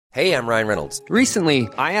Hey, I'm Ryan Reynolds. Recently,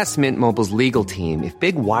 I asked Mint Mobile's legal team if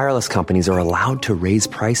big wireless companies are allowed to raise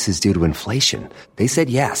prices due to inflation. They said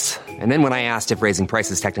yes. And then when I asked if raising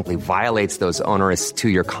prices technically violates those onerous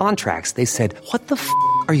two-year contracts, they said, "What the f***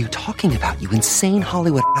 are you talking about, you insane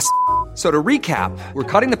Hollywood ass?" So to recap, we're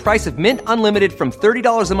cutting the price of Mint Unlimited from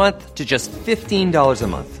 $30 a month to just $15 a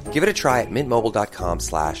month. Give it a try at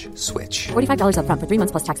mintmobile.com/switch. $45 up front for 3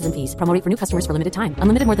 months plus taxes and fees. Promo rate for new customers for limited time.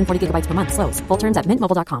 Unlimited more than 40 gigabytes per month. Slows full terms at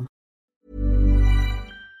mintmobile.com.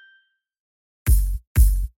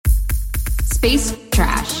 Space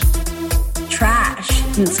trash.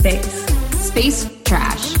 Trash in space. Space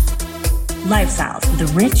trash. Lifestyles of the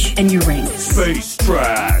rich and Uranus. Space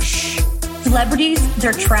trash. Celebrities,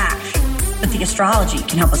 they're trash, but the astrology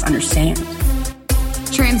can help us understand.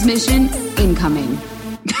 Transmission incoming.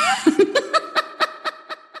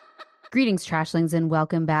 Greetings, Trashlings, and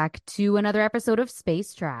welcome back to another episode of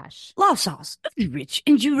Space Trash. Lifestyles of the rich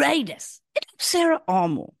and Uranus. And I'm Sarah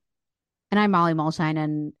Armour. And I'm Molly Mulshine,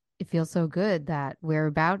 and it feels so good that we're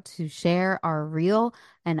about to share our real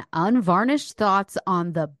and unvarnished thoughts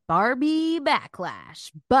on the Barbie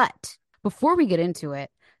Backlash. But before we get into it,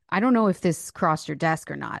 I don't know if this crossed your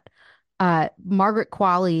desk or not. Margaret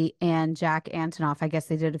Qualley and Jack Antonoff, I guess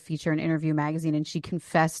they did a feature in Interview Magazine, and she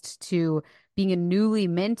confessed to being a newly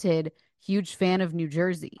minted huge fan of New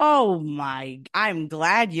Jersey. Oh I'm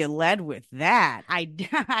glad you led with that.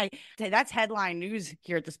 That's headline news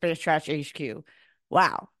here at the Space Trash HQ.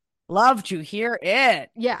 Wow. Love to hear it.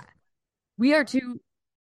 Yeah. We are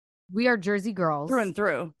Jersey girls. Through and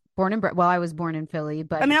through. Born and I was born in Philly,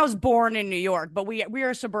 but I mean, I was born in New York, but we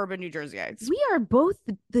are suburban New Jerseyites. We are both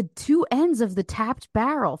the two ends of the tapped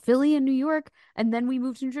barrel, Philly and New York, and then we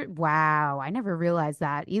moved to New Jersey. Wow, I never realized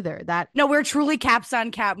that either. No, we're truly cap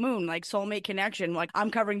sun, cap moon, like soulmate connection. Like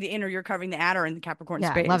I'm covering the inner, you're covering the outer in the Capricorn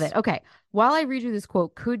space. Yeah, love it. Okay, while I read you this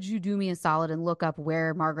quote, could you do me a solid and look up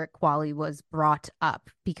where Margaret Qualley was brought up?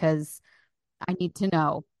 Because I need to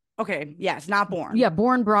know. Okay, yes, not born. Yeah,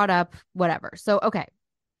 born, brought up, whatever. So, okay.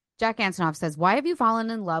 Jack Antonoff says, "Why have you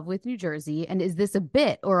fallen in love with New Jersey? And is this a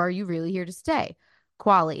bit, or are you really here to stay?"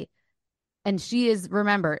 Qualley. And she is,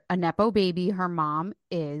 remember, a Nepo baby. Her mom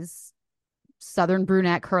is Southern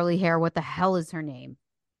brunette, curly hair. What the hell is her name?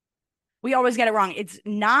 We always get it wrong. It's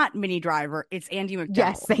not Minnie Driver. It's Andie MacDowell.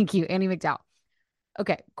 Yes, thank you. Andie MacDowell.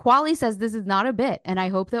 Okay. Qualley says, "This is not a bit, and I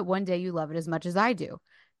hope that one day you love it as much as I do."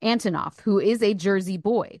 Antonoff, who is a Jersey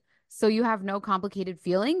boy. "So you have no complicated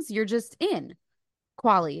feelings? You're just in."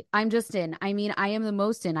 Qualley, "I'm just in. I mean, I am the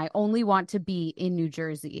most in. I only want to be in New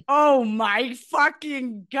Jersey." Oh my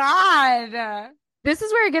fucking God. This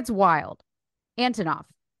is where it gets wild. Antonoff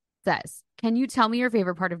says, "Can you tell me your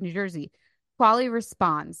favorite part of New Jersey?" Qualley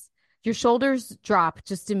responds, "Your shoulders drop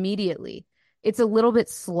just immediately. It's a little bit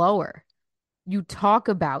slower. You talk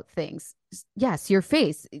about things. Yes, your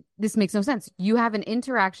face. This makes no sense. You have an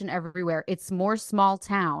interaction everywhere. It's more small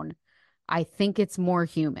town. I think it's more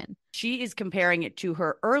human." She is comparing it to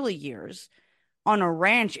her early years on a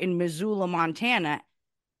ranch in Missoula, Montana,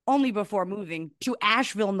 only before moving to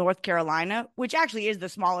Asheville, North Carolina, which actually is the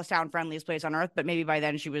smallest town, friendliest place on earth. But maybe by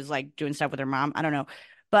then she was like doing stuff with her mom. I don't know.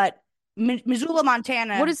 But Missoula,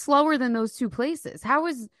 Montana. What is slower than those two places? How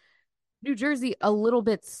is New Jersey a little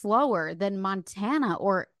bit slower than Montana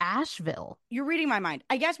or Asheville? You're reading my mind.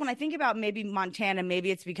 I guess when I think about maybe Montana,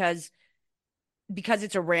 maybe it's because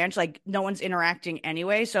it's a ranch, like no one's interacting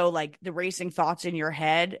anyway. So like the racing thoughts in your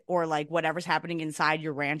head or like whatever's happening inside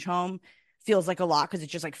your ranch home feels like a lot because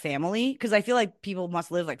it's just like family. Because I feel like people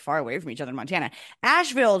must live like far away from each other in Montana.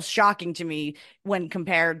 Asheville is shocking to me when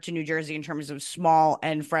compared to New Jersey in terms of small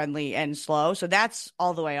and friendly and slow. So that's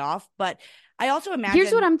all the way off. But I also imagine.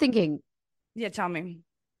 Here's what I'm thinking. Yeah, tell me.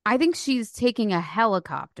 I think she's taking a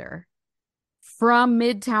helicopter from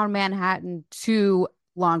Midtown Manhattan to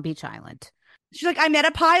Long Beach Island. She's like, "I met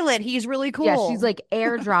a pilot. He's really cool." Yeah, she's like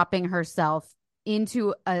airdropping herself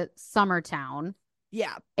into a summer town.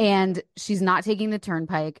 Yeah. And she's not taking the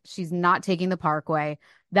turnpike. She's not taking the parkway.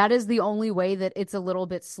 That is the only way that it's a little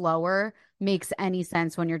bit slower makes any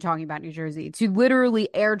sense when you're talking about New Jersey. To literally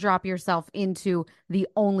airdrop yourself into the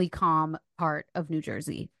only calm part of New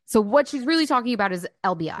Jersey. So what she's really talking about is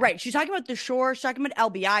LBI. Right. She's talking about the shore. She's talking about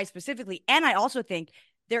LBI specifically. And I also think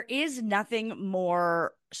there is nothing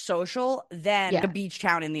more social than a beach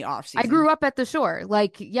town in the off season. I grew up at the shore.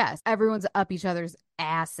 Like, yes, everyone's up each other's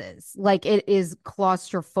asses. Like, it is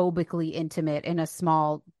claustrophobically intimate in a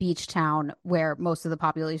small beach town where most of the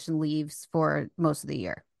population leaves for most of the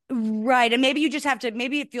year. Right. And maybe you just have to,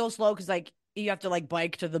 maybe it feels slow because like you have to like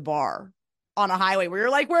bike to the bar on a highway where you're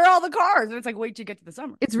like, where are all the cars? And it's like, wait till you get to the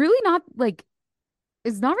summer. It's really not like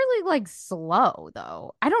It's not really like slow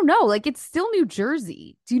though. I don't know. Like it's still New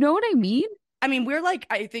Jersey. Do you know what I mean? I mean, we're like,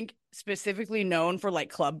 I think specifically known for like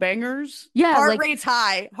club bangers. Yeah, Heart like rate's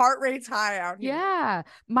high. Heart rate's high out here. yeah.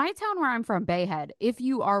 My town where I'm from, Bayhead, if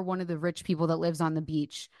you are one of the rich people that lives on the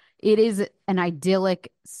beach, it is an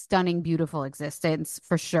idyllic, stunning, beautiful existence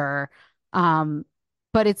for sure. Um,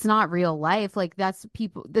 but it's not real life. Like that's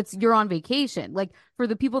people that's you're on vacation. Like for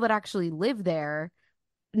the people that actually live there,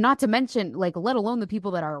 not to mention like let alone the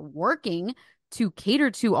people that are working to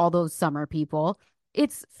cater to all those summer people,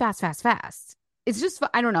 it's fast, fast, fast. It's just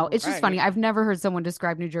I don't know. It's just funny. Right. I've never heard someone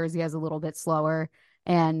describe New Jersey as a little bit slower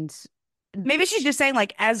and Maybe she's just saying,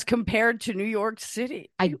 like, as compared to New York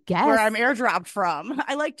City, I guess where I'm airdropped from.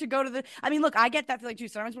 I like to go to I mean, look, I get that feeling too.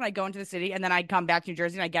 Sometimes when I go into the city and then I come back to New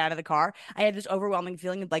Jersey and I get out of the car, I have this overwhelming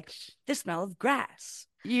feeling of like the smell of grass.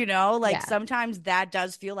 Like Yeah. sometimes that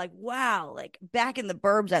does feel like, wow, like back in the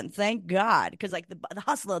burbs, and thank God, because like the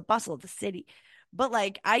hustle and bustle of the city. But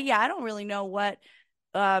like, I don't really know what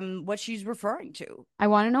she's referring to. I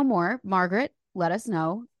want to know more. Margaret, let us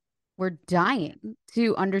know. We're dying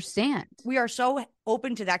to understand. We are so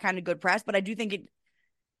open to that kind of good press, but I do think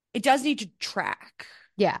it does need to track.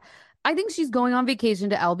 Yeah. I think she's going on vacation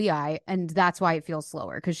to LBI, and that's why it feels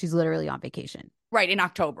slower because she's literally on vacation. Right, in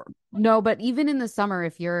October. No, but even in the summer,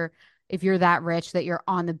 if you're that rich that you're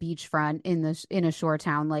on the beachfront in a shore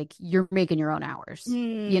town, like you're making your own hours,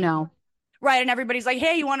 you know? Right, and everybody's like,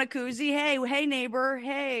 "Hey, you want a koozie? Hey, neighbor,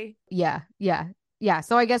 hey." Yeah, yeah, yeah.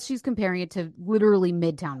 So I guess she's comparing it to literally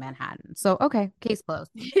Midtown Manhattan. So okay, case closed.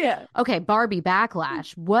 Yeah. Okay, Barbie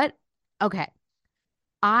Backlash. What? Okay,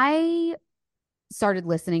 I started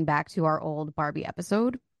listening back to our old Barbie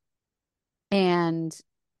episode, and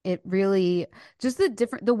it really just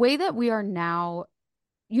the way that we are now,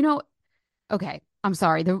 you know, okay, I'm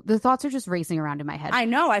sorry. The thoughts are just racing around in my head. I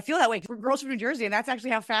know. I feel that way. We're girls from New Jersey, and that's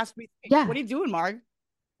actually how fast we think. Yeah. What are you doing, Marg?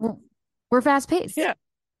 We're fast paced. Yeah.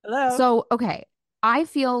 Hello. So, okay, I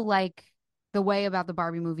feel like the way about the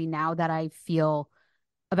Barbie movie now that I feel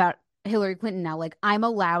about Hillary Clinton now, like I'm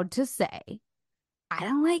allowed to say I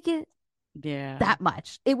don't like it Yeah. that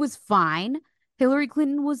much. It was fine. Hillary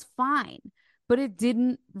Clinton was fine, but it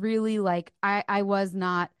didn't really like I was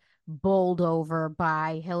not bowled over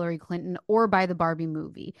by Hillary Clinton or by the Barbie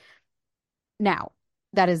movie. Now,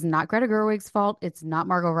 that is not Greta Gerwig's fault. It's not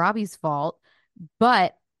Margot Robbie's fault,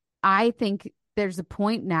 but I think there's a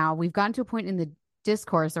point now. We've gotten to a point in the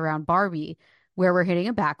discourse around Barbie where we're hitting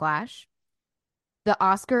a backlash. The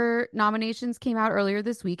Oscar nominations came out earlier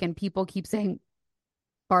this week, and people keep saying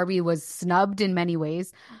Barbie was snubbed in many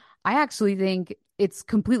ways. I actually think it's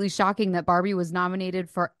completely shocking that Barbie was nominated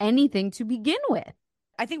for anything to begin with.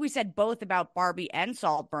 I think we said both about Barbie and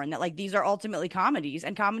Saltburn that like these are ultimately comedies,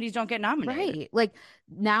 and comedies don't get nominated. Right. Like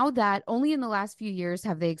now that only in the last few years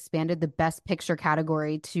have they expanded the Best Picture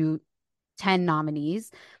category to 10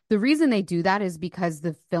 nominees. The reason they do that is because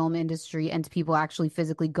the film industry and people actually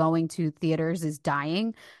physically going to theaters is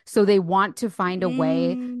dying. So they want to find a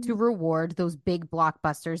way to reward those big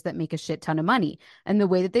blockbusters that make a shit ton of money. And the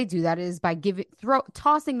way that they do that is by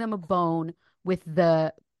tossing them a bone with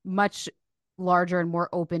the much larger and more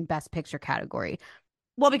open Best Picture category.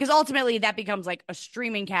 Well, because ultimately that becomes like a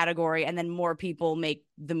streaming category, and then more people make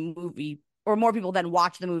the movie, or more people then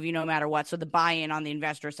watch the movie no matter what. So the buy-in on the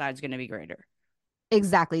investor side is going to be greater.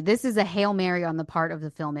 Exactly. This is a Hail Mary on the part of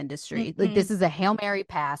the film industry. Like this is a Hail Mary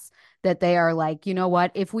pass that they are like, you know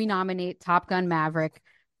what? If we nominate Top Gun Maverick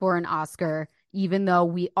for an Oscar, even though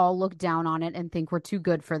we all look down on it and think we're too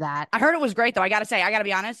good for that. I heard it was great, though. I got to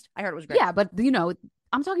be honest. I heard it was great. Yeah, but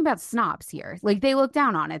I'm talking about snobs here. Like they look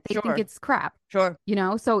down on it. They think it's crap. Sure.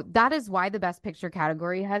 So that is why the Best Picture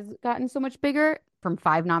category has gotten so much bigger, from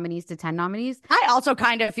 5 nominees to 10 nominees. I also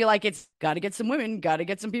kind of feel like it's got to get some women, got to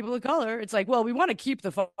get some people of color. It's like, well, we want to keep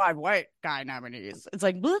the 5 white guy nominees. It's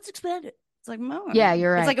like, well, let's expand it. It's like, yeah,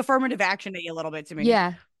 you're right. It's like affirmative action a little bit to me.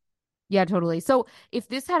 Yeah. Yeah, totally. So if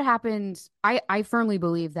this had happened, I firmly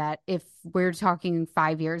believe that if we're talking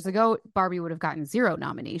 5 years ago, Barbie would have gotten 0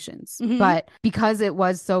 nominations. But because it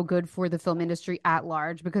was so good for the film industry at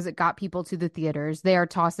large, because it got people to the theaters, they are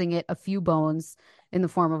tossing it a few bones in the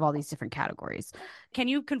form of all these different categories. Can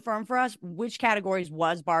you confirm for us which categories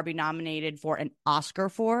was Barbie nominated for an Oscar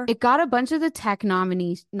for? It got a bunch of the tech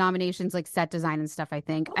nominations, like set design and stuff, I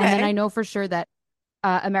think. Okay. And then I know for sure that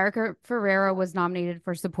America Ferrera was nominated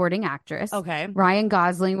for supporting actress. Okay. Ryan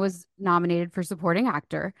Gosling was nominated for supporting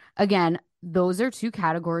actor. Again, those are 2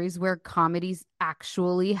 categories where comedies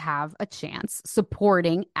actually have a chance.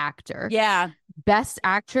 Supporting actor. Yeah. Best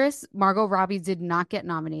actress, Margot Robbie did not get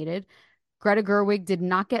nominated. Greta Gerwig did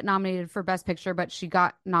not get nominated for Best Picture, but she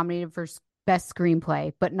got nominated for best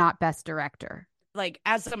screenplay, but not best director. Like,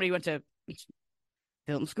 as somebody who went to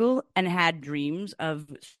film school and had dreams of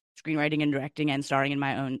screenwriting and directing and starring in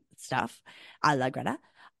my own stuff, a la Greta,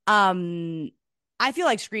 I feel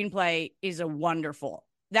like screenplay is a wonderful,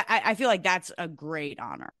 that I feel like that's a great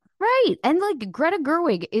honor. Right. And like Greta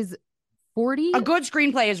Gerwig is 40. A good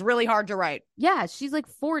screenplay is really hard to write. Yeah, she's like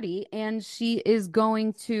 40 and she is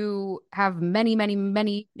going to have many, many,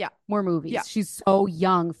 many more movies. Yeah. She's so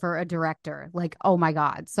young for a director. Like, oh my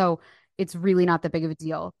God. So it's really not that big of a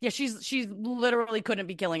deal. Yeah, she's literally couldn't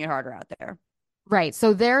be killing it harder out there. Right.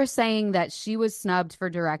 So they're saying that she was snubbed for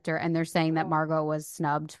director and they're saying that Margot was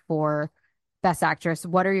snubbed for best actress.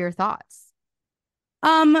 What are your thoughts?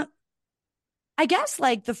 I guess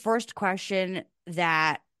like the first question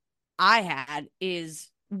that I had is,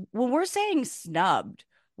 when we're saying snubbed,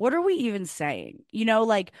 what are we even saying? You know,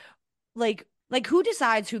 like who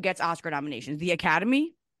decides who gets Oscar nominations? The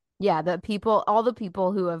Academy? Yeah, all the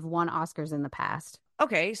people who have won Oscars in the past.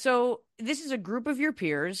 Okay, so this is a group of your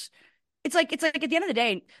peers. It's like at the end of the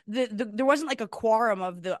day, there wasn't like a quorum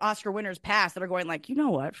of the Oscar winners past that are going like, you know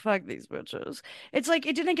what, fuck these bitches. It's like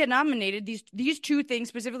it didn't get nominated. These two things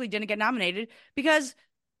specifically didn't get nominated because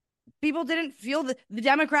people didn't feel the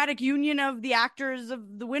Democratic Union of the actors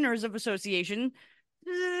of the winners of association.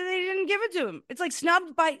 They didn't give it to him. It's like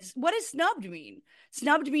snubbed by. What does snubbed mean?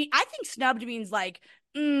 I think snubbed means like,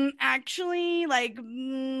 actually, like,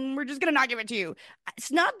 we're just gonna not give it to you.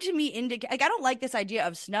 Snubbed to me indicate, like, I don't like this idea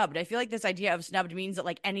of snubbed. I feel like this idea of snubbed means that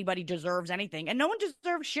like anybody deserves anything, and no one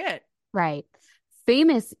deserves shit. Right.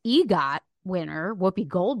 Famous EGOT winner Whoopi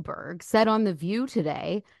Goldberg said on The View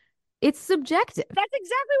today, it's subjective. That's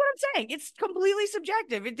exactly what I'm saying. It's completely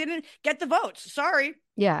subjective. It didn't get the votes. Sorry.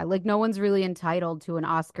 Yeah, like no one's really entitled to an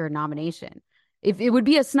Oscar nomination. If it would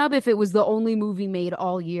be a snub if it was the only movie made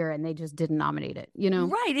all year and they just didn't nominate it, you know?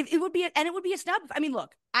 Right. It would be, and it would be a snub. I mean,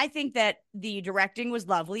 look, I think that the directing was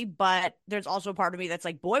lovely, but there's also a part of me that's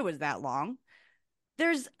like, boy, was that long.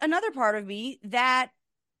 There's another part of me that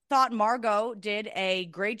thought Margot did a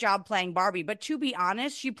great job playing Barbie, but to be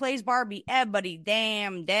honest, she plays Barbie every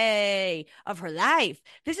damn day of her life.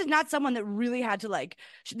 This is not someone that really had to like,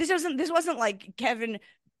 this wasn't like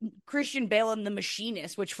Christian Bale and The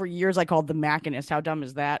Machinist, which for years I called The Machinist. How dumb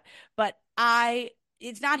is that? But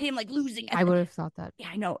it's not him like losing. I would have thought that. Yeah,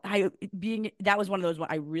 I know. That was one of those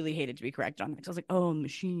I really hated to be corrected on that. So I was like, oh,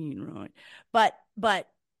 machine, right? But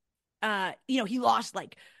he lost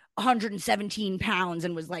like 117 pounds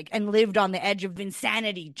and was like, and lived on the edge of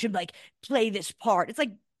insanity to like play this part. It's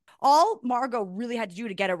like all Margot really had to do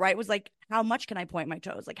to get it right was like, how much can I point my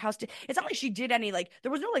toes? Like, it's not like she did any, like,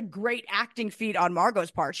 there was no like great acting feat on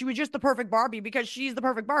Margot's part. She was just the perfect Barbie because she's the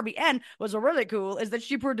perfect Barbie. And what's really cool is that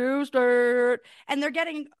she produced it, and they're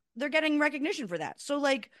getting recognition for that. So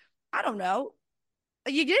like, I don't know.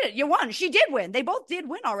 You did it. You won. She did win. They both did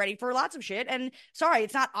win already for lots of shit. And sorry,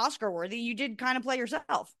 it's not Oscar worthy. You did kind of play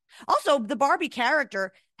yourself. Also, the Barbie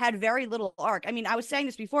character had very little arc. I mean, I was saying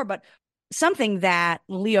this before, but something that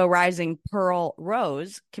Leo Rising Pearl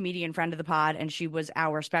Rose, comedian friend of the pod, and she was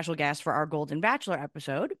our special guest for our Golden Bachelor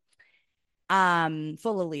episode,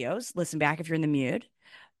 full of Leos. Listen back if you're in the mood.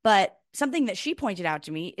 But something that she pointed out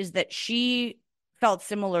to me is that she felt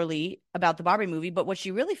similarly about the Barbie movie, but what she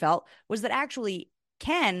really felt was that actually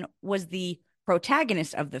Ken was the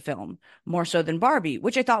protagonist of the film more so than Barbie,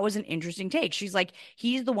 which I thought was an interesting take. She's like,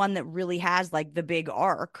 he's the one that really has like the big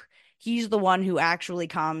arc. He's the one who actually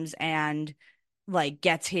comes and like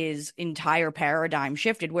gets his entire paradigm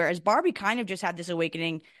shifted. Whereas Barbie kind of just had this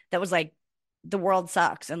awakening that was like, the world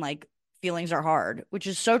sucks and like feelings are hard, which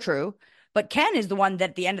is so true. But Ken is the one that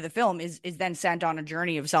at the end of the film is then sent on a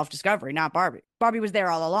journey of self-discovery, not Barbie. Barbie was there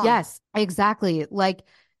all along. Yes, exactly. Like,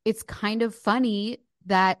 it's kind of funny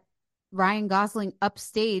that Ryan Gosling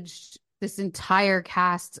upstaged this entire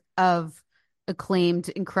cast of acclaimed,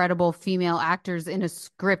 incredible female actors in a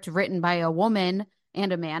script written by a woman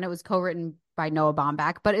and a man. It was co-written by Noah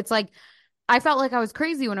Baumbach. But it's like, I felt like I was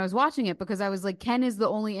crazy when I was watching it because I was like, Ken is the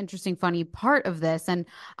only interesting, funny part of this. And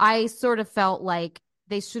I sort of felt like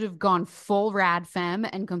they should have gone full rad femme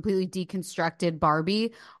and completely deconstructed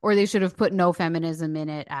Barbie, or they should have put no feminism in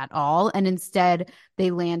it at all. And instead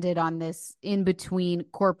they landed on this in between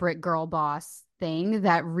corporate girl boss thing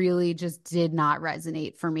that really just did not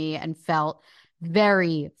resonate for me and felt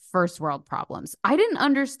very first world problems. I didn't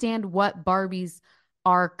understand what Barbie's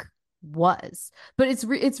arc was, but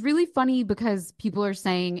it's really funny because people are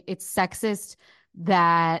saying it's sexist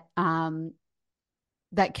that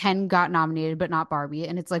that Ken got nominated, but not Barbie.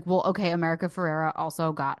 And it's like, well, okay, America Ferrera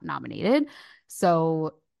also got nominated.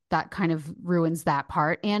 So that kind of ruins that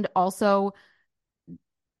part. And also,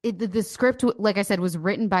 the script, like I said, was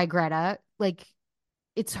written by Greta. Like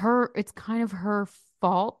it's kind of her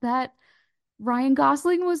fault that Ryan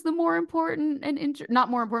Gosling was the more important and not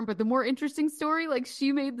more important, but the more interesting story. Like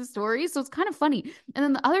she made the story. So it's kind of funny. And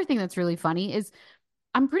then the other thing that's really funny is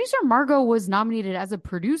I'm pretty sure Margot was nominated as a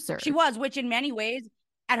producer. She was, which in many ways,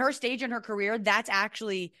 at her stage in her career, that's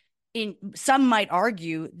actually, in some might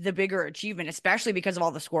argue, the bigger achievement, especially because of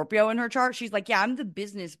all the Scorpio in her chart. She's like, yeah, I'm the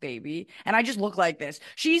business baby, and I just look like this.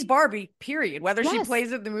 She's Barbie, period, whether she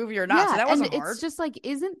plays it in the movie or not. Yeah, so that wasn't and hard. it's just like,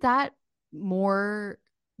 isn't that more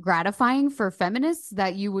gratifying for feminists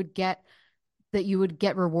that you would get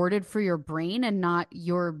rewarded for your brain and not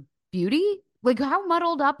your beauty? Like, how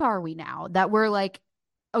muddled up are we now that we're like,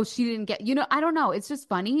 oh, she didn't get, I don't know. It's just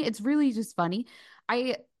funny. It's really just funny.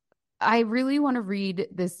 I I really want to read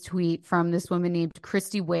this tweet from this woman named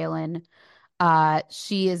Christy Whalen.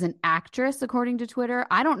 She is an actress, according to Twitter.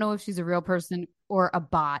 I don't know if she's a real person or a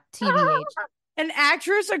bot, TBH. An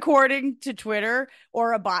actress, according to Twitter,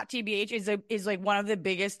 or a bot, TBH, is like one of the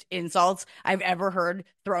biggest insults I've ever heard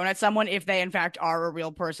thrown at someone if they in fact are a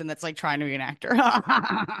real person that's like trying to be an actor.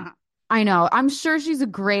 I know. I'm sure she's a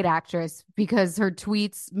great actress because her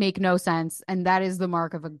tweets make no sense, and that is the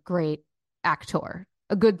mark of a great actor.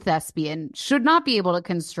 A good thespian should not be able to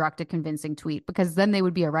construct a convincing tweet because then they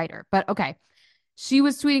would be a writer. But okay, she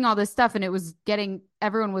was tweeting all this stuff and it was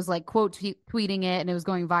everyone was like quote tweeting it and it was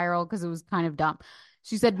going viral because it was kind of dumb.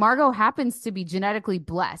 She said Margot happens to be genetically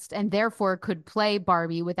blessed and therefore could play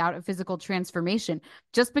Barbie without a physical transformation.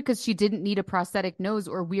 Just because she didn't need a prosthetic nose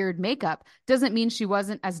or weird makeup doesn't mean she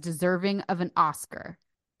wasn't as deserving of an Oscar.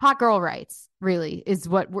 Hot girl rights, really, is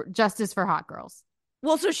what justice for hot girls.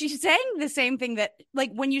 Well, so she's saying the same thing that,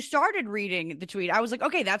 like, when you started reading the tweet, I was like,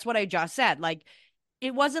 okay, that's what I just said. Like,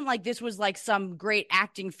 it wasn't like this was like some great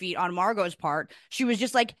acting feat on Margot's part. She was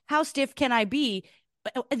just like, how stiff can I be?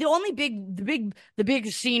 The only the big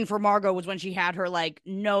scene for Margot was when she had her like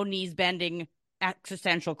no knees bending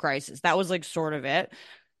existential crisis. That was like sort of it.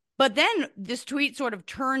 But then this tweet sort of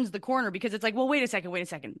turns the corner because it's like, well, wait a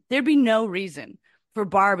second. There'd be no reason for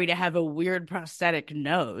Barbie to have a weird prosthetic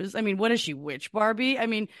nose. I mean, what is she, witch Barbie? I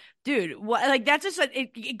mean, dude, what, like that's just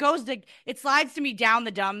it goes to it slides to me down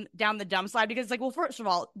the dumb slide because it's like, well, first of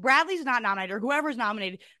all, Bradley's not nominated or whoever's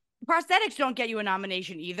nominated. Prosthetics don't get you a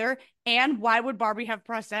nomination either. And why would Barbie have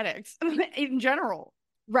prosthetics in general?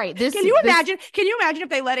 Right. Can you imagine if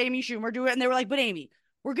they let Amy Schumer do it and they were like, but Amy,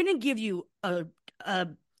 we're gonna give you a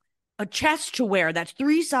chest to wear that's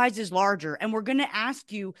 3 sizes larger, and we're going to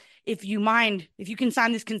ask you if you can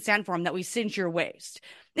sign this consent form that we cinch your waist.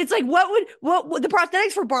 It's like, what the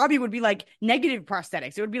prosthetics for Barbie would be like negative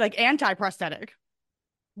prosthetics. It would be like anti-prosthetic.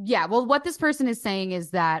 Yeah, well, what this person is saying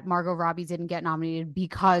is that Margot Robbie didn't get nominated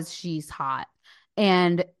because she's hot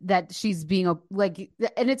and that she's being and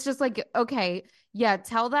it's just like, okay, yeah,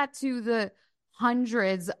 tell that to the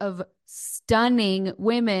hundreds of stunning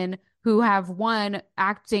women who have won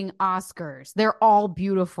acting Oscars. They're all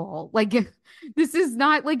beautiful. Like, this is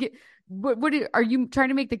not like, what are you trying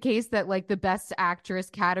to make the case that like the best actress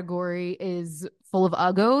category is full of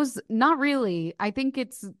uggos? Not really. I think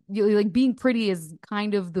it's like being pretty is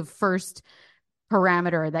kind of the first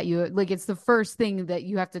parameter that you like. It's the first thing that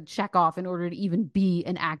you have to check off in order to even be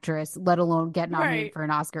an actress, let alone get nominated for an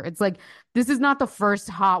Oscar. It's like, this is not the first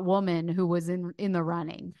hot woman who was in the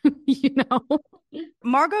running, you know?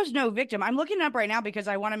 Margot's no victim. I'm looking it up right now because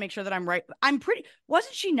I want to make sure that I'm right.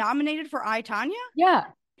 Wasn't she nominated for I, Tonya? Yeah.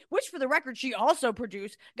 Which, for the record, she also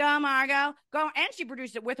produced. Go, Margot, go. And she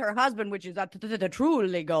produced it with her husband, which is the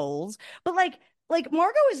truly goals. But like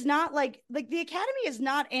Margot is not like the Academy is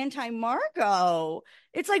not anti-Margot.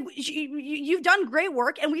 It's like you've done great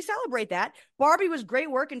work and we celebrate that. Barbie was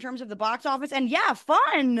great work in terms of the box office and yeah,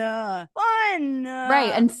 fun.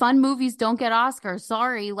 Right, and fun movies don't get Oscars.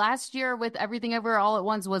 Sorry, last year with Everything Everywhere All at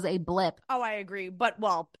Once was a blip. Oh, I agree. But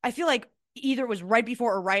well, I feel like either it was right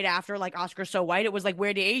before or right after like Oscars So White. It was like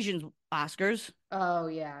Where the Asians Oscars. Oh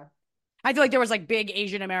yeah. I feel like there was like big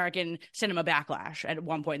Asian American cinema backlash at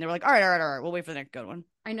one point. And they were like, all right. We'll wait for the next good one.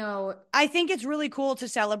 I know. I think it's really cool to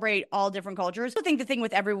celebrate all different cultures. I think the thing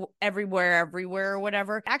with everywhere or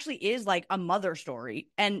whatever actually is like a mother story.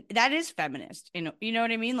 And that is feminist. You know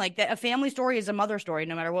what I mean? Like that a family story is a mother story,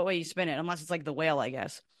 no matter what way you spin it, unless it's like The Whale, I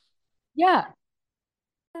guess. Yeah.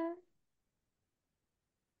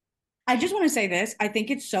 I just want to say this. I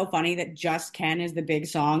think it's so funny that Just Ken is the big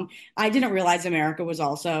song. I didn't realize America was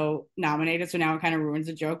also nominated, so now it kind of ruins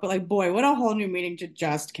the joke. But like, boy, what a whole new meaning to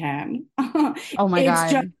Just Ken. Oh my It's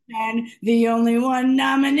Just God. Ken, the only one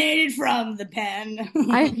nominated from the pen.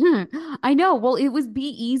 I know. Well, it would be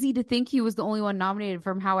easy to think he was the only one nominated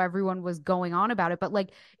from how everyone was going on about it, but like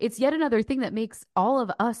it's yet another thing that makes all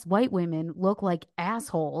of us white women look like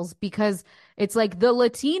assholes because it's like the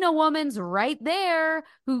Latina woman's right there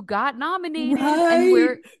who got nominated and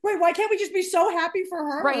Right. Right. Why can't we just be so happy for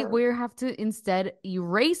her? we have to instead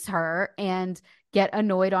erase her and get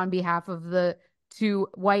annoyed on behalf of the two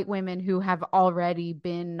white women who have already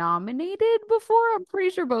been nominated before. I'm pretty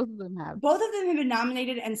sure both of them have. Both of them have been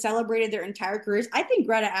nominated and celebrated their entire careers. I think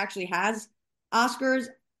Greta actually has Oscars.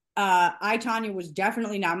 I, Tanya was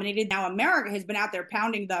definitely nominated. Now America has been out there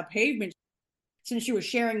pounding the pavement since she was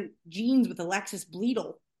sharing jeans with Alexis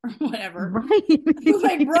Bleedle or whatever. Right.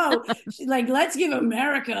 Like, bro, like, let's give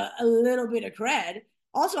America a little bit of cred.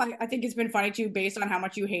 Also, I think it's been funny too, based on how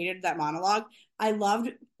much you hated that monologue. I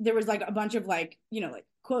loved there was like a bunch of like, like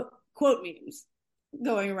quote memes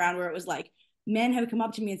going around where it was like, men have come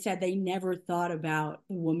up to me and said they never thought about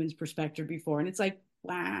the woman's perspective before. And it's like,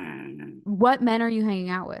 wow. What men are you hanging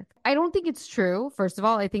out with? I don't think it's true. First of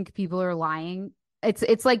all, I think people are lying.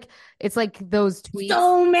 It's like those tweets.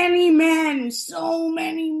 So many men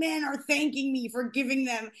are thanking me for giving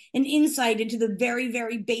them an insight into the very,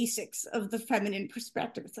 very basics of the feminine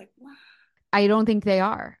perspective. It's like, wow. I don't think they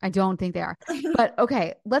are. But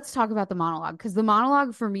okay, let's talk about the monologue because the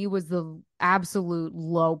monologue for me was the absolute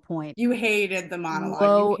low point. You hated the monologue.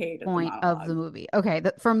 Low point of the movie. Okay,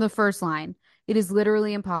 from the first line, it is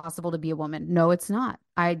literally impossible to be a woman. No, it's not.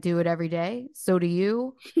 I do it every day. So do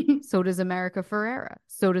you. So does America Ferrera.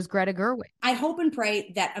 So does Greta Gerwig. I hope and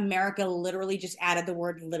pray that America literally just added the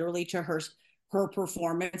word literally to her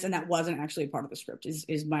performance, and that wasn't actually a part of the script.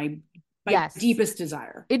 Is my yes. deepest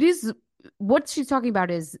desire. It is. What she's talking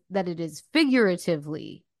about is that it is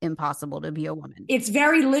figuratively impossible to be a woman. It's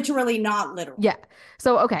very literally not literal. Yeah.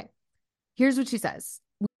 So, okay. Here's what she says.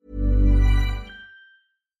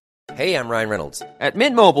 Hey, I'm Ryan Reynolds. At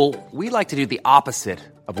Mint Mobile, we like to do the opposite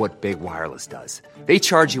of what Big Wireless does. They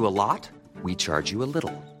charge you a lot, we charge you a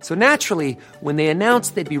little. So naturally, when they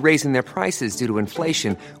announced they'd be raising their prices due to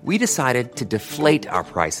inflation, we decided to deflate our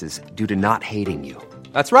prices due to not hating you.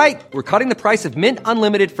 That's right. We're cutting the price of Mint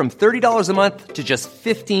Unlimited from $30 a month to just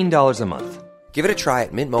 $15 a month. Give it a try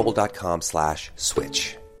at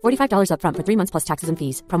mintmobile.com/switch. $45 up front for 3 months plus taxes and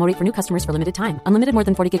fees. Promo rate for new customers for limited time. Unlimited more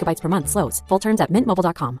than 40 gigabytes per month. Slows full terms at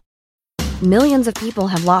mintmobile.com. Millions of people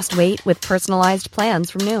have lost weight with personalized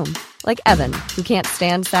plans from Noom. Like Evan, who can't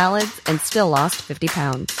stand salads and still lost 50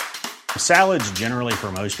 pounds. Salads generally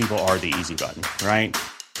for most people are the easy button, right?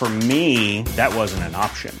 For me, that wasn't an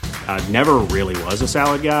option. I never really was a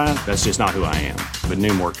salad guy. That's just not who I am. But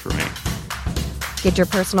Noom worked for me. Get your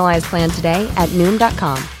personalized plan today at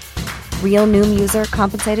Noom.com. Real Noom user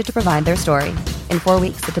compensated to provide their story. In 4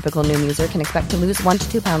 weeks, the typical Noom user can expect to lose 1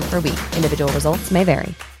 to 2 pounds per week. Individual results may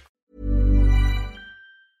vary.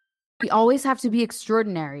 We always have to be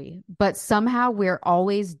extraordinary, but somehow we're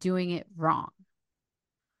always doing it wrong.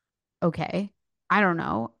 Okay. I don't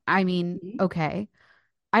know. I mean, okay.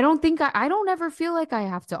 I don't ever feel like I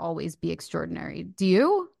have to always be extraordinary. Do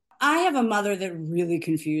you? I have a mother that really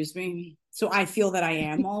confused me. So I feel that I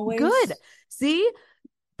am always. Good. See?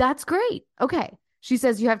 That's great. Okay. She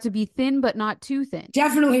says you have to be thin, but not too thin.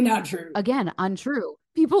 Definitely not true. Again, untrue.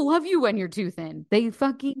 People love you when you're too thin. They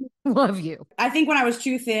fucking love you. I think when I was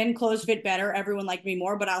too thin, clothes fit better. Everyone liked me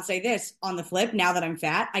more. But I'll say this on the flip, now that I'm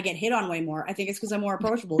fat, I get hit on way more. I think it's because I'm more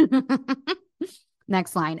approachable.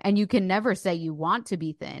 Next line. And you can never say you want to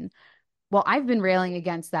be thin. Well, I've been railing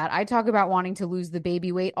against that. I talk about wanting to lose the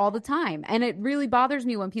baby weight all the time. And it really bothers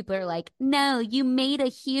me when people are like, no, you made a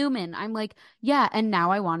human. I'm like, yeah, and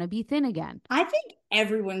now I want to be thin again. I think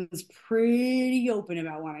everyone's pretty open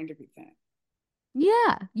about wanting to be thin.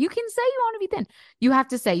 Yeah, you can say you want to be thin. You have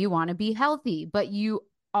to say you want to be healthy, but you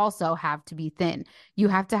also have to be thin. You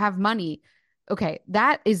have to have money. Okay,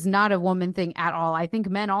 that is not a woman thing at all. I think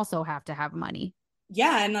men also have to have money.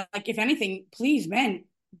 Yeah, and like, if anything, please, men,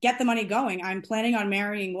 get the money going. I'm planning on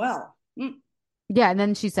marrying well. Yeah, and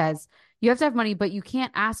then she says, you have to have money, but you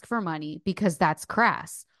can't ask for money because that's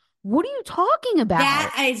crass. What are you talking about?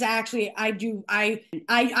 That is actually, I do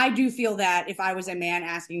feel that if I was a man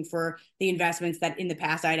asking for the investments that in the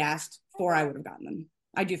past I'd asked for, I would have gotten them.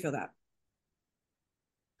 I do feel that.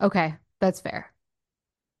 Okay, that's fair.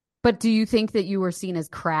 But do you think that you were seen as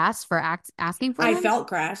crass for asking for them? I felt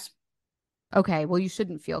crass. Okay, well, you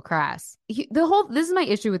shouldn't feel crass. This is my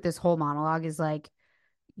issue with this whole monologue is like,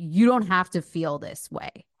 you don't have to feel this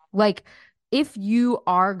way. Like, if you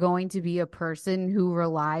are going to be a person who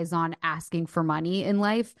relies on asking for money in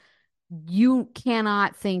life, you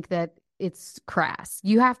cannot think that it's crass.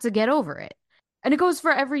 You have to get over it. And it goes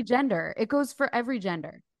for every gender. It goes for every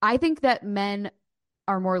gender. I think that men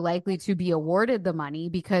are more likely to be awarded the money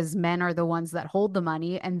because men are the ones that hold the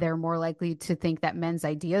money and they're more likely to think that men's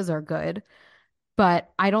ideas are good.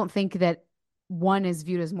 But I don't think that one is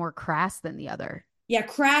viewed as more crass than the other. Yeah,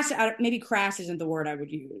 crass, maybe crass isn't the word I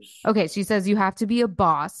would use. Okay, she says you have to be a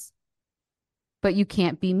boss, but you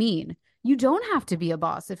can't be mean. You don't have to be a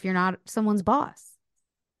boss if you're not someone's boss.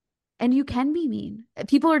 And you can be mean.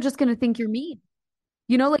 People are just going to think you're mean.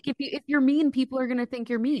 You know, like if you're mean, people are going to think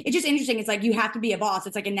you're mean. It's just interesting. It's like you have to be a boss.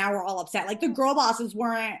 It's like, and now we're all upset. Like the girl bosses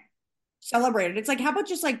weren't celebrated. It's like, how about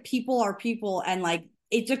just like people are people and like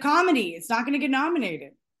it's a comedy. It's not going to get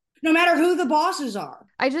nominated. No matter who the bosses are.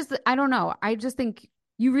 I don't know. I just think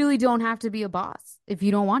you really don't have to be a boss if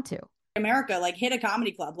you don't want to. America, like hit a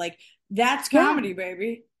comedy club. Like that's comedy,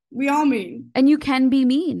 baby. We all mean. And you can be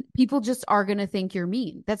mean. People just are going to think you're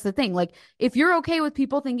mean. That's the thing. Like, if you're okay with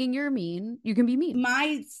people thinking you're mean, you can be mean.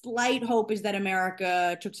 My slight hope is that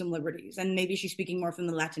America took some liberties. And maybe she's speaking more from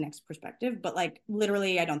the Latinx perspective. But, like,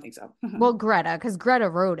 literally, I don't think so. Well, because Greta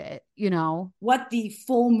wrote it, you know. What the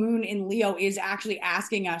full moon in Leo is actually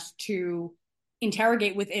asking us to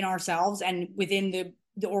interrogate within ourselves and within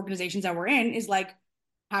the organizations that we're in is, like,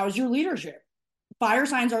 how's your leadership? Fire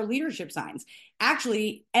signs are leadership signs.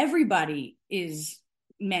 Actually, everybody is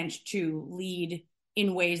meant to lead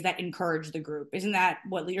in ways that encourage the group. Isn't that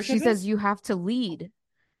what leadership is? She says you have to lead,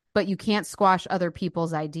 but you can't squash other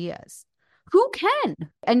people's ideas. Who can?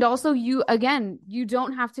 And also you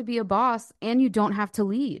don't have to be a boss and you don't have to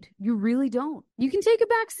lead. You really don't. You can take a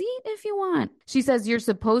back seat if you want. She says you're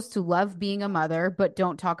supposed to love being a mother, but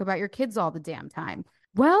don't talk about your kids all the damn time.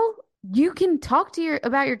 Well, you can talk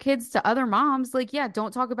about your kids to other moms. Like, yeah,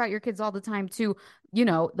 don't talk about your kids all the time to, you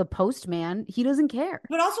know, the postman. He doesn't care.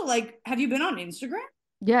 But also, like, have you been on Instagram?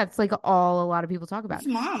 Yeah, it's like a lot of people talk about. It's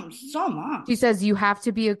moms. It's all moms. She says you have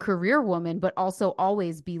to be a career woman, but also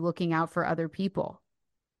always be looking out for other people.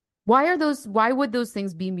 Why would those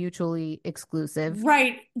things be mutually exclusive?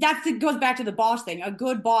 Right. It goes back to the boss thing. A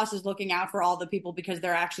good boss is looking out for all the people because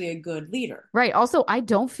they're actually a good leader. Right. Also, I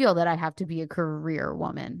don't feel that I have to be a career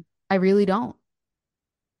woman. I really don't.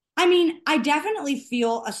 I mean, I definitely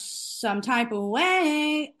feel some type of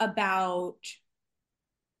way about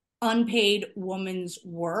unpaid women's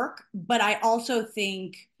work, but I also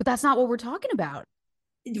think... But that's not what we're talking about.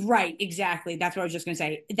 Right, exactly. That's what I was just going to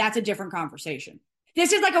say. That's a different conversation.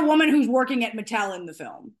 This is like a woman who's working at Mattel in the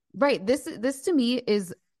film. Right. This to me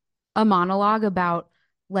is a monologue about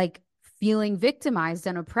like feeling victimized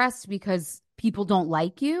and oppressed because people don't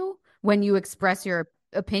like you when you express your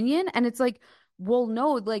opinion. And it's like, well,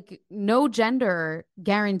 no, like no gender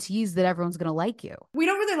guarantees that everyone's going to like you. We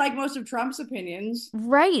don't really like most of Trump's opinions.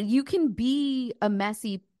 Right. You can be a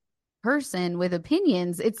messy person with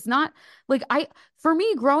opinions. It's not like for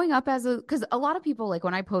me growing up because a lot of people, like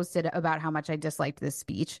when I posted about how much I disliked this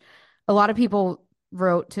speech, a lot of people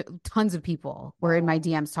tons of people were in my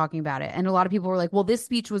DMs talking about it. And a lot of people were like, well, this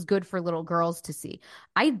speech was good for little girls to see.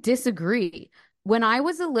 I disagree. When I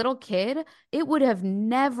was a little kid, it would have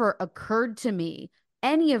never occurred to me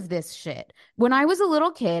any of this shit. When I was a little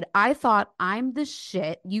kid, I thought I'm the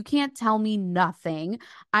shit. You can't tell me nothing.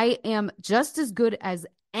 I am just as good as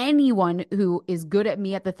anyone who is good at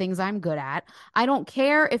me at the things I'm good at. I don't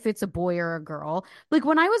care if it's a boy or a girl. Like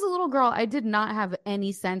when I was a little girl, I did not have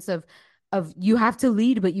any sense of you have to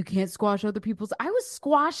lead, but you can't squash other people's. I was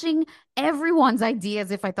squashing everyone's ideas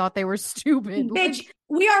if I thought they were stupid. Bitch,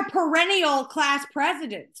 we are perennial class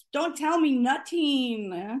presidents. Don't tell me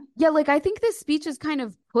nothing. Yeah, like I think this speech is kind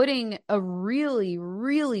of putting a really,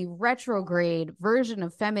 really retrograde version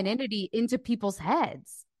of femininity into people's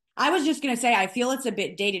heads. I was just going to say, I feel it's a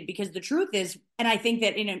bit dated because the truth is, and I think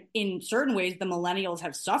that in certain ways, the millennials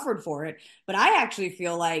have suffered for it. But I actually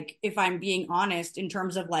feel like, if I'm being honest, in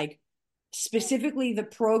terms of like, specifically the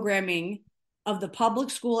programming of the public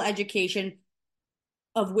school education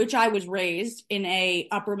of which I was raised in a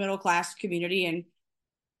upper middle class community in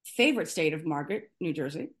favorite state of Margaret, New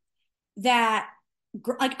Jersey, that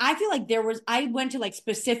like I feel like I went to like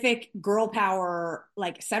specific girl power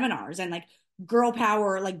like seminars and like girl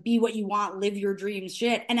power, like be what you want, live your dreams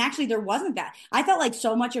shit. And actually there wasn't that. I felt like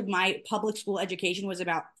so much of my public school education was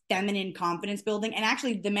about feminine confidence building. And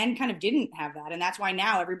actually the men kind of didn't have that. And that's why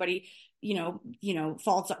now everybody,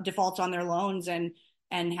 defaults on their loans and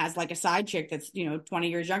has like a side chick that's, 20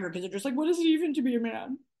 years younger because they're just like, what is it even to be a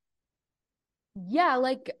man? Yeah,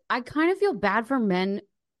 like I kind of feel bad for men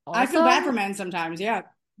I feel bad for Also, men sometimes. Yeah.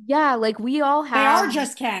 yeah, like we all They are have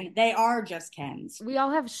just Ken. They are just Kens. we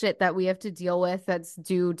all have shit that we have to deal with that's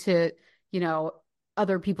due to, you know,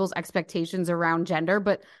 other people's expectations around gender.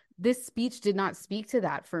 But this speech did not speak to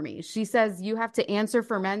that for me. She says you have to answer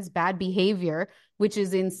for men's bad behavior, which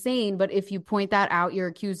is insane. But if you point that out, you're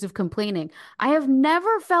accused of complaining. I have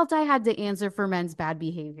never felt I had to answer for men's bad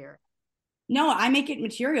behavior. No, I make it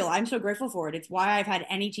material. I'm so grateful for it. It's why I've had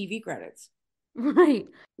any TV credits. Right.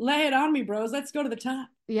 Lay it on me, bros. Let's go to the top.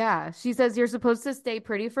 Yeah. She says you're supposed to stay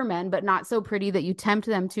pretty for men, but not so pretty that you tempt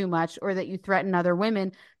them too much or that you threaten other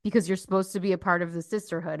women because you're supposed to be a part of the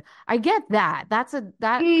sisterhood. I get that. That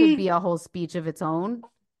could be a whole speech of its own.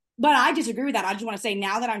 But I disagree with that. I just want to say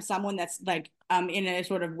now that I'm someone that's like in a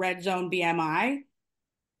sort of red zone BMI,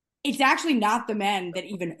 it's actually not the men that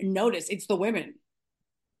even notice. It's the women.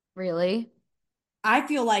 Really? I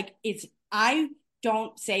feel like I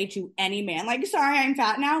don't say to any man, like, sorry, I'm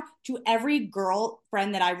fat now. To every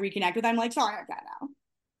girlfriend that I reconnect with, I'm like, sorry, I'm fat now.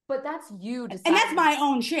 But that's you And deciding. that's my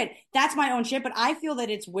own shit. That's my own shit. But I feel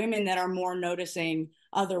that it's women that are more noticing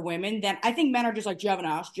other women than I think men are just like, do you have an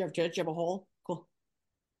ass? Do you have tits? Do you have a hole? Cool.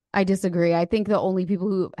 I disagree. I think the only people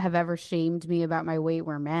who have ever shamed me about my weight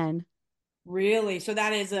were men. Really? So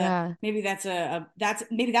that is Yeah. maybe that's a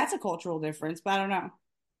cultural difference, but I don't know.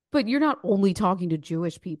 But you're not only talking to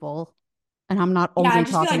Jewish people, and I'm not Yeah,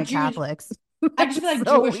 only talking to Catholics. I just feel like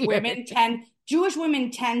So weird. Jewish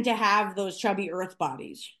women tend to have those chubby earth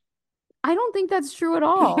bodies. I don't think that's true at I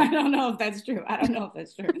all. don't know if that's true. I don't know if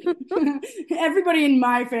that's true. Everybody in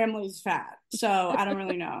my family is fat, so I don't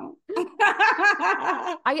really know.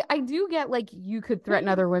 I do get like you could threaten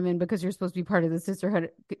other women because you're supposed to be part of the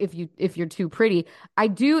sisterhood if you're too pretty. I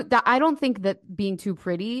don't think that being too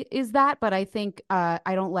pretty is that, but I think I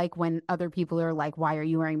don't like when other people are like, why are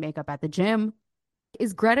you wearing makeup at the gym?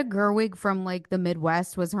 Is Greta Gerwig from like the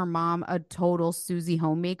Midwest? Was her mom a total Susie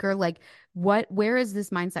homemaker? Like, where is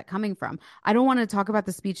this mindset coming from? I don't want to talk about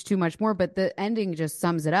the speech too much more, but the ending just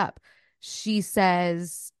sums it up. She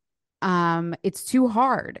says, it's too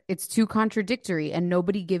hard, it's too contradictory, and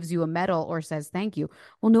nobody gives you a medal or says thank you.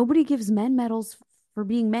 Well, nobody gives men medals for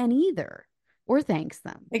being men either, or thanks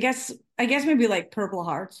them. I guess maybe like Purple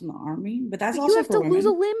Hearts in the army, but that's But you also have for to lose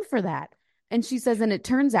a women. limb for that. And she says, and it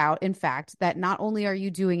turns out, in fact, that not only are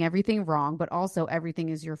you doing everything wrong, but also everything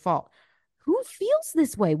is your fault. Who feels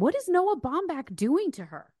this way? What is Noah Baumbach doing to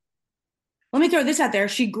her? Let me throw this out there.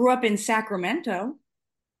 She grew up in Sacramento.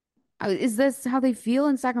 Is this how they feel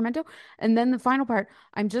in Sacramento? And then the final part,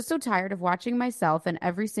 I'm just so tired of watching myself and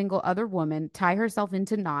every single other woman tie herself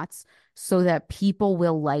into knots so that people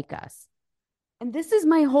will like us. And this is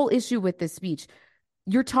my whole issue with this speech.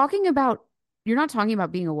 You're talking about, you're not talking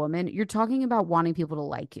about being a woman, you're talking about wanting people to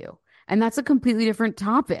like you. And that's a completely different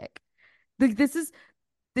topic. Like this is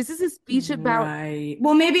a speech about Right.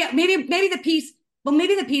 Well, maybe the piece. Well,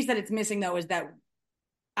 maybe the piece that it's missing though is that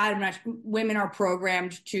I'm not. Women are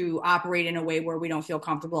programmed to operate in a way where we don't feel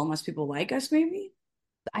comfortable unless people like us. Maybe.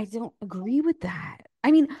 I don't agree with that.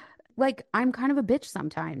 I mean, like I'm kind of a bitch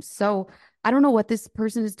sometimes. So I don't know what this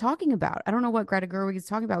person is talking about. I don't know what Greta Gerwig is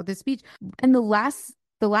talking about with this speech. And the last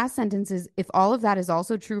sentence is if all of that is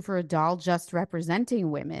also true for a doll just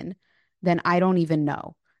representing women, then I don't even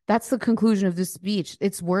know. That's the conclusion of this speech.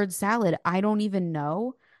 It's word salad. I don't even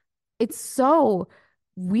know. It's so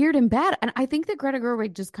weird and bad. And I think that Greta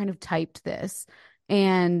Gerwig just kind of typed this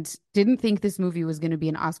and didn't think this movie was going to be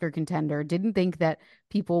an Oscar contender, didn't think that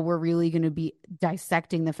people were really going to be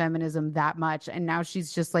dissecting the feminism that much. And now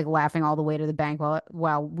she's just like laughing all the way to the bank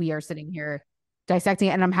while we are sitting here dissecting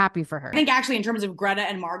it. And I'm happy for her. I think actually, in terms of Greta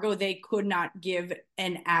and Margot, they could not give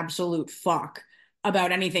an absolute fuck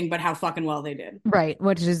about anything but how fucking well they did. Right.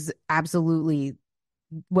 Which is absolutely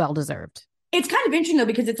well deserved. It's kind of interesting though,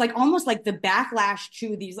 because it's like almost like the backlash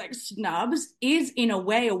to these like snubs is in a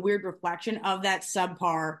way a weird reflection of that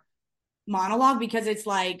subpar monologue, because it's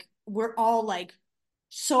like we're all like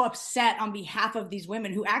so upset on behalf of these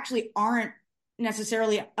women who actually aren't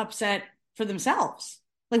necessarily upset for themselves.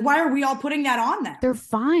 Like, why are we all putting that on them? They're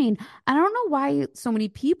fine. I don't know why so many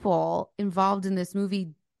people involved in this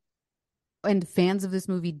movie and fans of this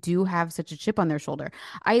movie do have such a chip on their shoulder.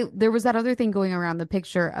 There was that other thing going around, the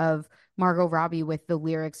picture of Margot Robbie with the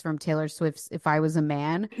lyrics from Taylor Swift's If I Was a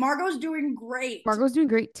Man. Margot's doing great. Margot's doing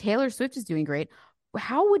great. Taylor Swift is doing great.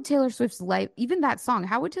 How would Taylor Swift's life, even that song,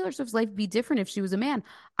 how would Taylor Swift's life be different if she was a man?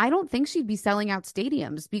 I don't think she'd be selling out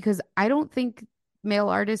stadiums because I don't think male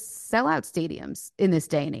artists sell out stadiums in this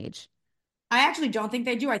day and age. I actually don't think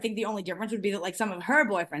they do. I think the only difference would be that like some of her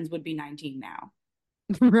boyfriends would be 19 now.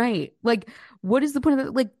 Right. Like, what is the point of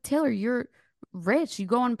that? Like, Taylor, rich. You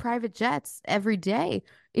go on private jets every day.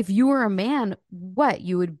 If you were a man, what?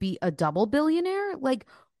 You would be a double billionaire? Like,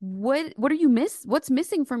 what are you what's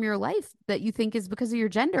missing from your life that you think is because of your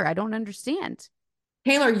gender? I don't understand.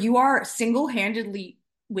 Taylor, you are single-handedly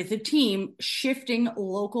with a team shifting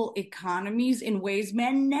local economies in ways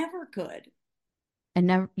men never could. And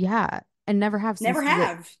never, yeah, and never have Never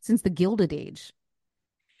have. since the Gilded Age.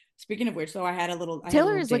 Speaking of which, though, I had a little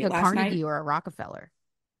Taylor is like date a last Carnegie night. or a Rockefeller.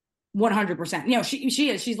 100%. You know, she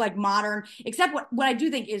is. She's like modern. Except what I do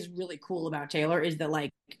think is really cool about Taylor is that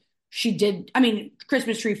like she did. I mean,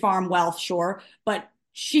 Christmas tree farm wealth, sure, but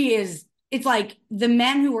she is. It's like the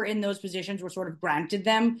men who were in those positions were sort of granted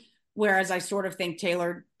them, whereas I sort of think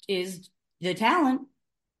Taylor is the talent.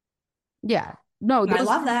 Yeah. No, I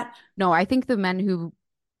love that. No, I think the men who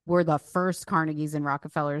were the first Carnegies and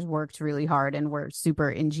Rockefellers worked really hard and were super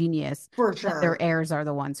ingenious. For But their sure. heirs are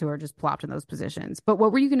the ones who are just plopped in those positions. But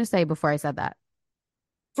what were you going to say before I said that?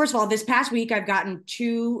 First of all, this past week, I've gotten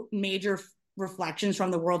two major reflections from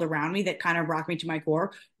the world around me that kind of rock me to my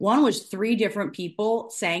core. One was three different people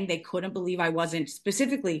saying they couldn't believe I wasn't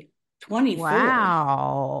specifically 24.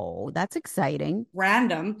 Wow, that's exciting.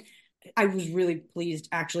 Random. I was really pleased,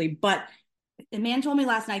 actually. But the man told me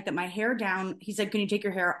last night that my hair down, he said, can you take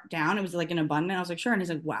your hair down? It was like in a bun. And I was like, sure. And he's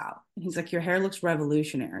like, wow. And he's like, your hair looks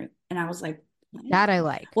revolutionary. And I was like, what? That I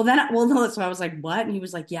like. Well, no, so I was like, what? And he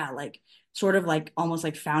was like, yeah, like sort of like almost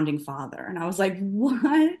like founding father. And I was like,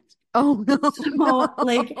 what? Oh, no. So, No.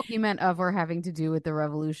 like, He meant of or having to do with the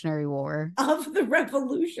Revolutionary War. of the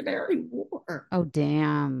Revolutionary War. Oh,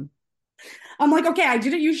 damn. I'm like, okay, I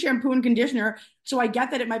didn't use shampoo and conditioner, so I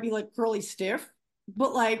get that it might be like curly stiff,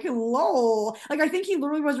 but like, lol. Like, I think he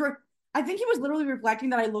was literally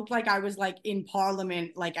reflecting that I looked like I was like in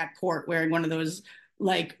Parliament, like at court, wearing one of those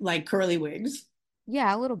like curly wigs.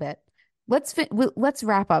 Yeah, a little bit. Let's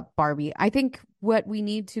wrap up Barbie. I think what we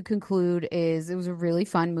need to conclude is it was a really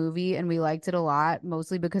fun movie and we liked it a lot,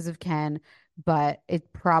 mostly because of Ken, but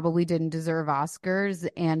it probably didn't deserve Oscars,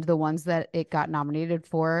 and the ones that it got nominated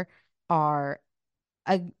for are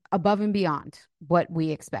above and beyond what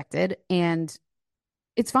we expected. And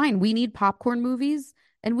it's fine. We need popcorn movies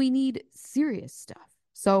and we need serious stuff.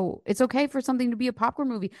 So it's okay for something to be a popcorn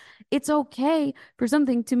movie. It's okay for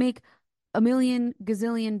something to make a million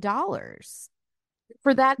gazillion dollars,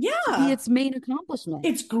 for that to be Yeah, its main accomplishment.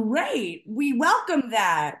 it's great. We welcome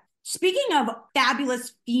that. Speaking of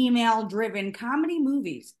fabulous female-driven comedy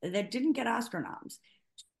movies that didn't get Oscar noms.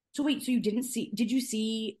 So wait, so did you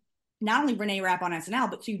see not only Renee Rapp on SNL,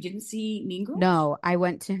 but so you didn't see Mean Girls? No, I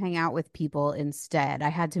went to hang out with people instead. I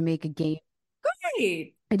had to make a Great.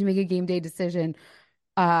 game day decision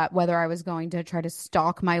whether I was going to try to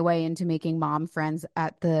stalk my way into making mom friends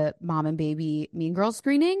at the mom and baby Mean Girls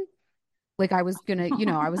screening. Like I was gonna,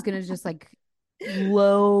 I was gonna just like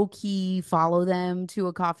low key follow them to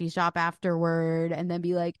a coffee shop afterward and then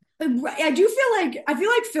be like, I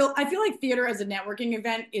feel like theater as a networking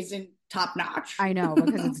event isn't top notch. I know,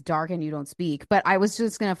 because it's dark and you don't speak, but I was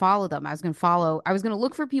just gonna follow them. I was gonna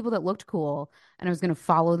look for people that looked cool and I was gonna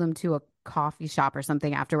follow them to a coffee shop or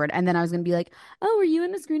something afterward. And then I was gonna be like, oh, were you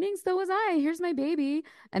in the screening? So was I. Here's my baby.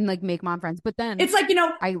 And like make mom friends. But then It's like, in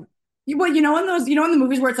the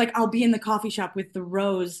movies where it's like, I'll be in the coffee shop with the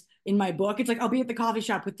rose in my book. It's like, I'll be at the coffee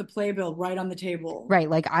shop with the playbill right on the table. right,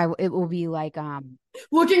 like it will be like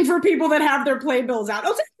Looking for people that have their playbills out.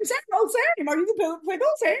 Oh, Sam, are you the playbill?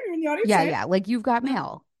 Sam, you're in the audience? yeah, Sam? yeah, like you've got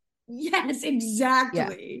mail. Yes, Yeah.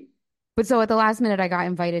 exactly. But so at the last minute, I got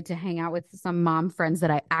invited to hang out with some mom friends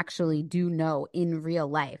that I actually do know in real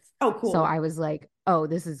life. Oh, cool. So I was like, oh,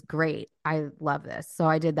 this is great. I love this. So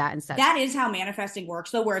I did that instead. That is how manifesting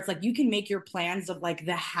works, though, where it's like you can make your plans of like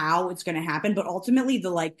the how it's going to happen, but ultimately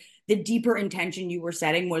the deeper intention you were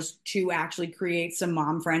setting was to actually create some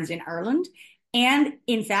mom friends in Ireland. And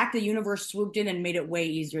in fact, the universe swooped in and made it way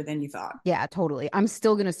easier than you thought. Yeah, totally. I'm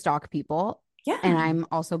still going to stalk people. Yeah. And I'm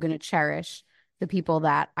also going to cherish the people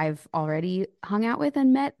that I've already hung out with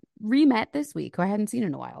and re-met this week who I hadn't seen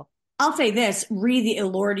in a while. I'll say this, the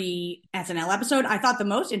Elordi SNL episode, I thought the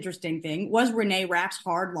most interesting thing was Renee Rapp's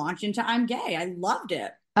hard launch into I'm gay. I loved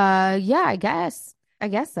it. Yeah, I guess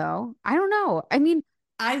so. I don't know. I mean,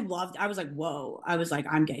 I was like, whoa. I was like,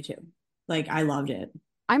 I'm gay too. Like, I loved it.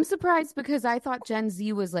 I'm surprised because I thought Gen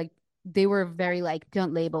Z was like, they were very like,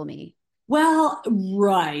 don't label me. Well,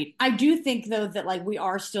 right. I do think, though, that like we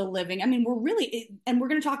are still living. I mean, and we're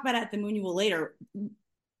going to talk about it at the Moonual later.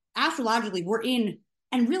 Astrologically, we're in,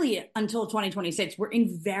 and really until 2026, we're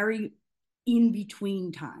in very in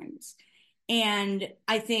between times. And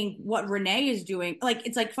I think what Renee is doing, like,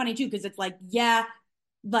 it's like funny too, because it's like, yeah,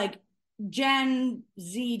 like Gen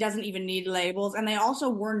Z doesn't even need labels, and they also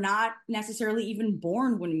were not necessarily even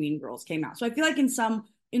born when Mean Girls came out. So I feel like in some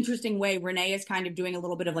interesting way, Renee is kind of doing a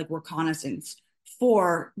little bit of like reconnaissance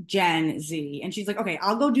for Gen Z. And she's like, okay,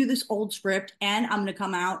 I'll go do this old script and I'm going to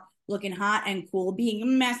come out looking hot and cool,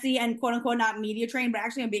 being messy and quote unquote not media trained, but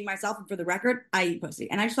actually I'm being myself. And for the record, I eat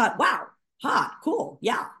pussy. And I just thought, wow, hot, cool.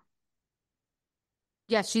 Yeah.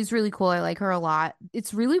 Yeah, she's really cool. I like her a lot.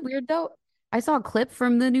 It's really weird though. I saw a clip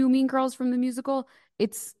from the new Mean Girls from the musical.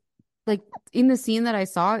 It's like in the scene that I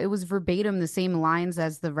saw, it was verbatim the same lines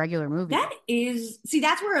as the regular movie.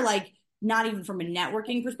 That's where like, not even from a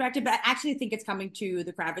networking perspective, but I actually think it's coming to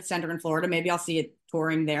the Kravitz Center in Florida. Maybe I'll see it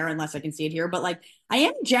touring there unless I can see it here. But like, I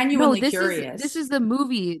am genuinely curious. This is the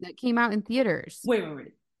movie that came out in theaters. Wait.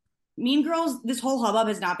 Mean Girls, this whole hubbub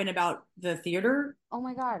has not been about the theater. Oh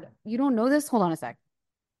my God. You don't know this? Hold on a sec.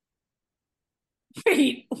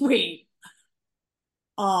 Wait.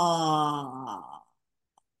 Wow.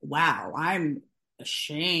 I'm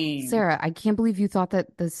ashamed. Sarah, I can't believe you thought that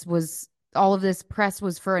all of this press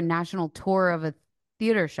was for a national tour of a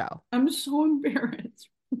theater show. I'm so embarrassed.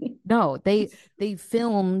 No, they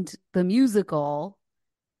filmed the musical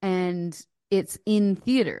and it's in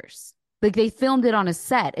theaters. Like they filmed it on a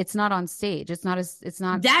set. It's not on stage. It's not.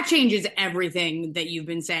 That changes everything that you've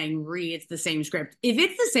been saying, Ree. It's the same script. If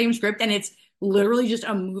it's the same script and it's literally just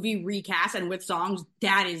a movie recast and with songs,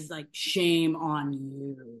 that is like shame on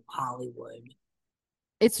you, Hollywood.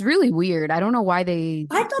 It's really weird. I don't know why I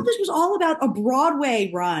thought this was all about a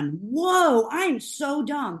Broadway run. Whoa, I'm so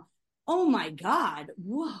dumb. Oh my God.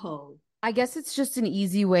 Whoa. I guess it's just an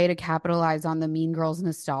easy way to capitalize on the Mean Girls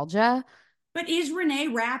nostalgia. But is Renee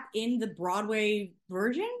Rapp in the Broadway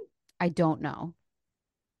version? I don't know.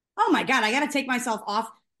 Oh my God, I got to take myself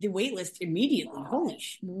off the wait list immediately. Holy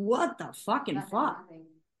what the fucking fuck?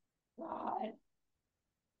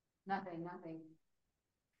 Nothing.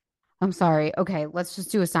 I'm sorry. Okay, let's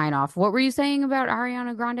just do a sign off. What were you saying about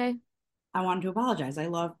Ariana Grande? I wanted to apologize.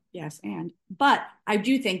 But I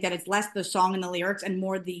do think that it's less the song and the lyrics and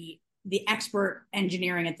more the expert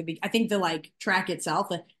engineering at the beginning. I think the like track itself,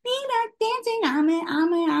 the me back dancing,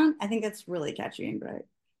 I'm I think that's really catchy and great.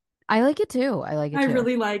 I like it too. I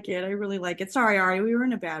really like it. Sorry, Ari, we were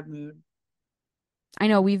in a bad mood. I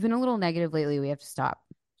know we've been a little negative lately. We have to stop.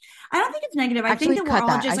 I don't think it's negative. Actually, I think that we're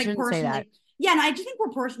all just like personally. Yeah, and I just think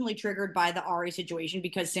we're personally triggered by the Ari situation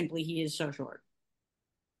because simply he is so short.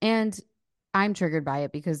 And I'm triggered by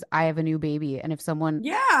it because I have a new baby. And if someone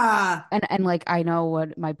and like I know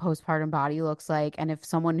what my postpartum body looks like. And if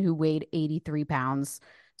someone who weighed 83 pounds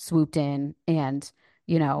swooped in and,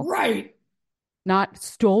 right. Not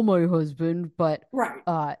stole my husband, but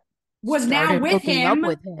was now with him,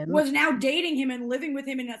 was now dating him and living with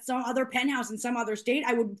him in some other penthouse in some other state,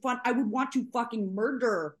 I would want to fucking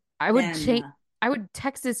murder. I would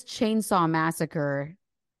Texas Chainsaw Massacre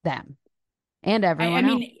them and everyone. I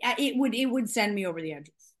mean, it would send me over the edge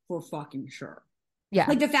for fucking sure. Yeah,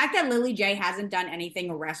 like the fact that Lily J hasn't done anything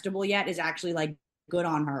arrestable yet is actually like good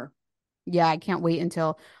on her. Yeah, I can't wait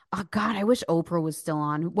until. Oh God, I wish Oprah was still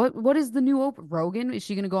on. What is the new Oprah? Rogan? Is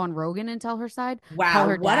she going to go on Rogan and tell her side? Wow,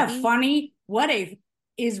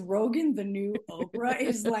 is Rogan the new Oprah?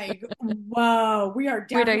 Is like, whoa, we are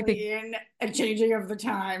definitely in a changing of the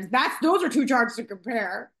times. Those are two charts to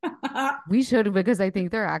compare. We should, because I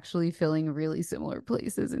think they're actually filling really similar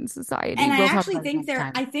places in society. And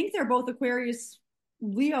I think they're both Aquarius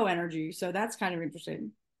Leo energy, so that's kind of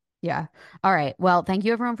interesting. Yeah. All right. Well, thank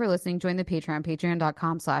you everyone for listening. Join the Patreon,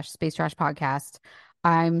 patreon.com/Space Trash Podcast.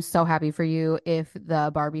 I'm so happy for you if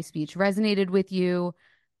the Barbie speech resonated with you,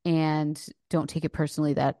 and don't take it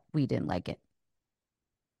personally that we didn't like it.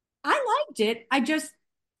 I liked it. I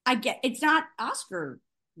get it's not Oscar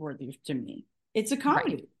worthy to me. It's a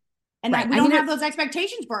comedy. Right. And we don't have those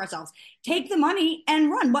expectations for ourselves. Take the money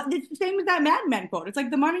and run. But it's the same as that Mad Men quote. It's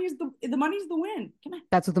like the money's the win. Come on.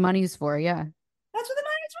 That's what the money's for, yeah. That's what the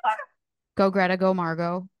money's for. Go Greta, go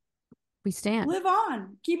Margot. We stand. Live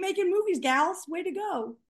on. Keep making movies, gals. Way to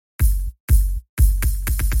go.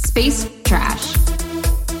 Space trash.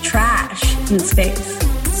 Trash in space.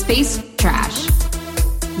 Space trash.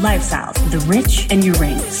 Lifestyles of the rich and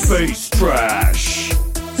Uranus. Space trash.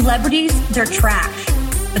 Celebrities, they're trash,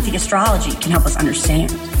 but the astrology can help us understand.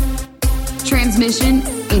 Transmission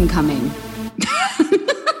incoming.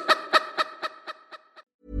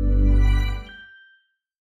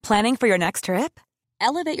 Planning for your next trip?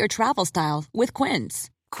 Elevate your travel style with Quince.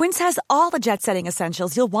 Quince has all the jet-setting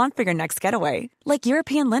essentials you'll want for your next getaway, like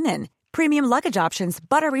European linen, premium luggage options,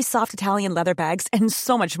 buttery soft Italian leather bags, and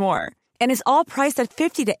so much more. And is all priced at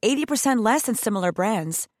 50 to 80% less than similar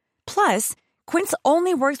brands. Plus, Quince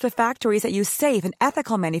only works with factories that use safe and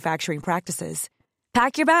ethical manufacturing practices.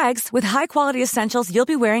 Pack your bags with high-quality essentials you'll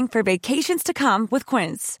be wearing for vacations to come with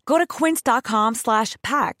Quince. Go to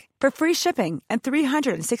quince.com/pack for free shipping and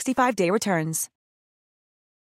 365-day returns.